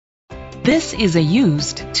This is a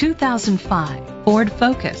used 2005 Ford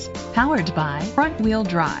Focus, powered by front-wheel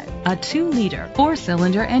drive, a 2-liter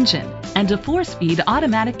 4-cylinder engine, and a 4-speed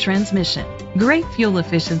automatic transmission. Great fuel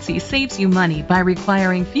efficiency saves you money by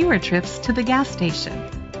requiring fewer trips to the gas station.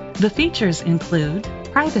 The features include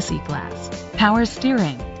privacy glass, power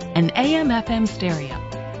steering, and AM/FM stereo.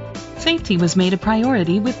 Safety was made a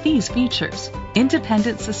priority with these features: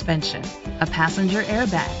 independent suspension, a passenger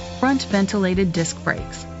airbag, front ventilated disc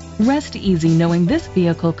brakes. Rest easy knowing this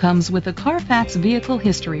vehicle comes with a Carfax Vehicle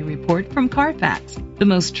History Report from Carfax, the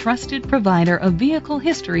most trusted provider of vehicle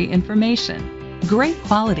history information. Great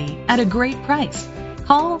quality at a great price.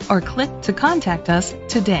 Call or click to contact us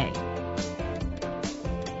today.